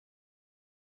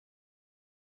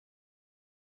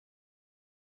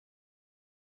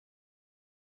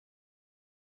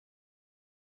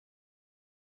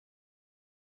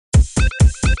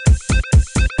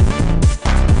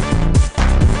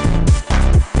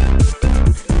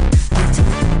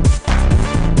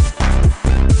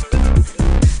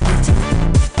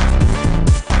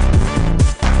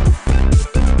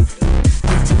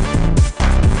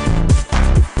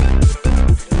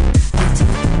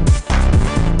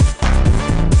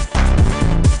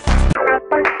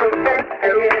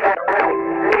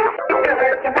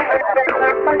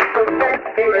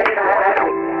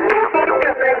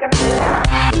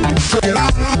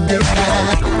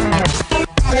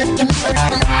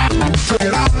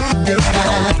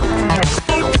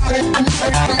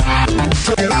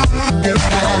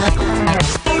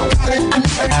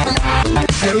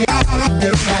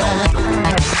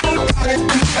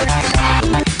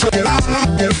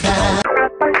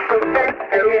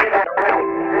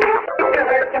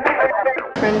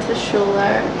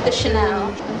The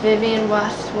Chanel, Vivienne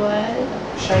Westwood,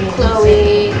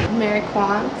 Chloe, Mary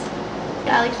Quant,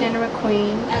 Alexander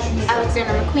McQueen,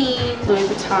 Louis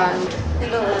Vuitton,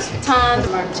 Louis Vuitton,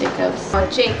 Marc Jacobs, Marc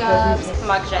Jacobs,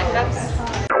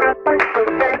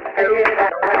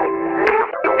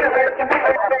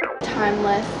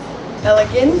 Timeless,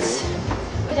 Elegant.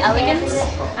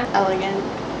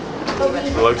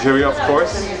 Luxury, of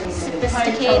course.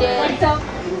 Sophisticated,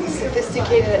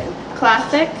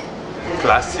 Classic,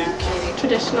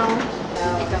 Traditional,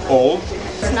 Old,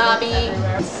 snobby,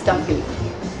 Stuffy.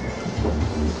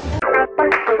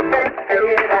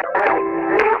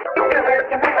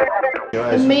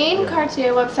 The main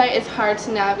Cartier website is hard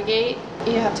to navigate.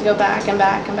 You have to go back and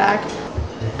back and back.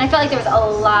 I felt like there was a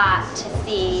lot to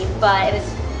see, but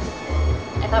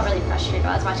I felt really frustrated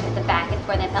while I was watching it, the back and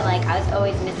forth. I felt like I was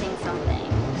always missing something.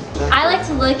 I like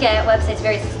to look at websites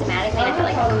very systematically, and I feel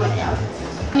like I couldn't.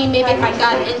 I mean, maybe if I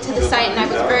got into the site and I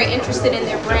was very interested in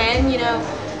their brand, you know,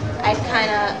 I'd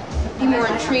kind of be more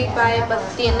intrigued by it, but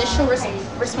the initial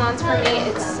response for me,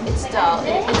 it's dull.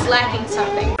 It's lacking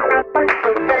something.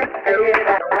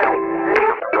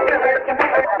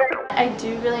 I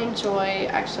do really enjoy,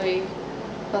 actually,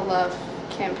 the Love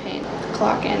campaign, the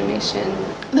clock animation.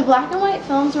 The black and white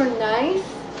films were nice.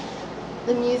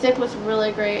 The music was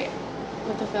really great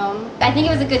with the film. I think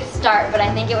it was a good start, but I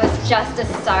think it was just a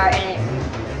start, and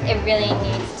it really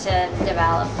needs to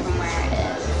develop from where it is.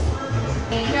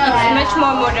 It's much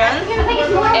more modern, and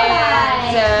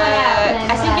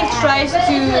I think it tries to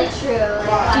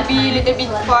be a little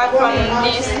bit far from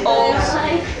this old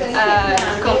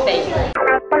campaign.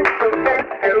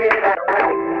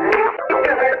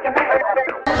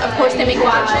 Of course, they make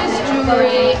watches,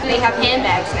 jewelry, they have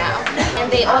handbags now.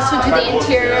 And they also do the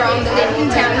interior on the Lincoln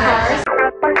Town cars.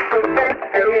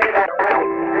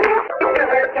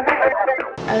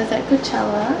 I was at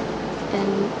Coachella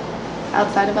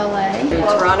outside of LA.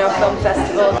 Toronto Film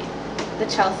Festival. The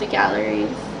Chelsea Galleries.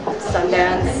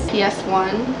 Sundance.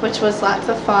 PS1, which was lots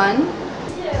of fun.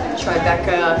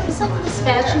 Tribeca. It's like this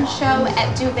fashion show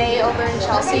at Duvet over in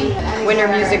Chelsea. Winter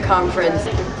Music Conference.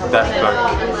 Daft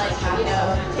Punk. Like, you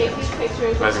know, take these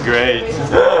pictures. That's great.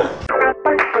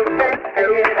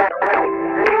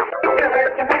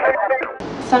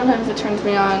 Sometimes it turns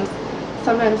me on.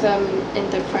 Sometimes I'm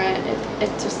indifferent.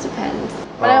 It just depends.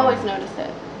 But I always notice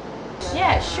it.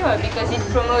 Yeah, sure, because it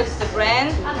promotes the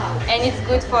brand and it's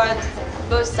good for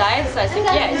both sides. So I think,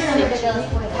 yes, it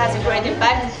has a great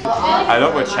impact. I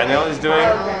love what Chanel is doing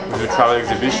with the travel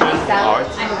exhibition, art,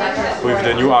 with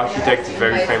the new architect,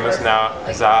 very famous now,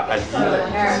 Zaha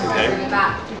Hadid, his name.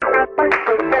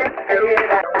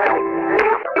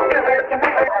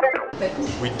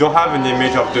 We don't have an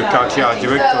image of the Cartier art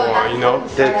director, you know,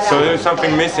 so there's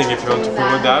something missing if you want to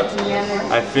promote that.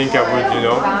 I think I would, you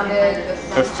know,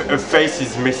 a face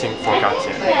is missing for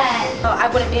Cartier. I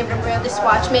wouldn't be able to wear this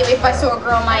watch maybe if I saw a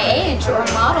girl my age or a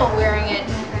model wearing it,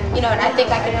 you know, and I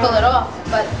think I could pull it off,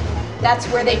 but that's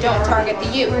where they don't target the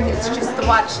youth. It's just the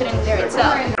watch sitting there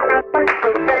itself.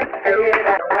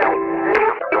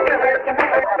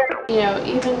 You know,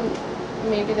 even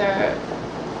maybe they're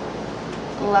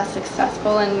less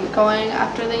successful in going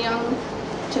after the young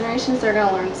generations, they're going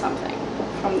to learn something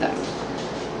from them.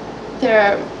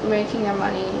 They're making their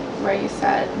money, where you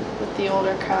said, with the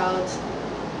older crowds,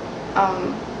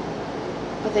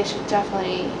 but they should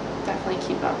definitely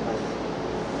keep up with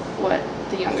what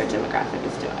the younger demographic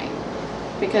is doing,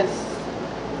 because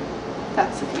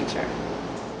that's the future.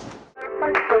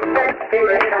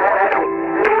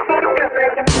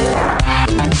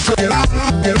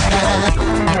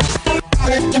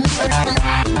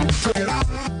 Turn it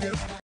up.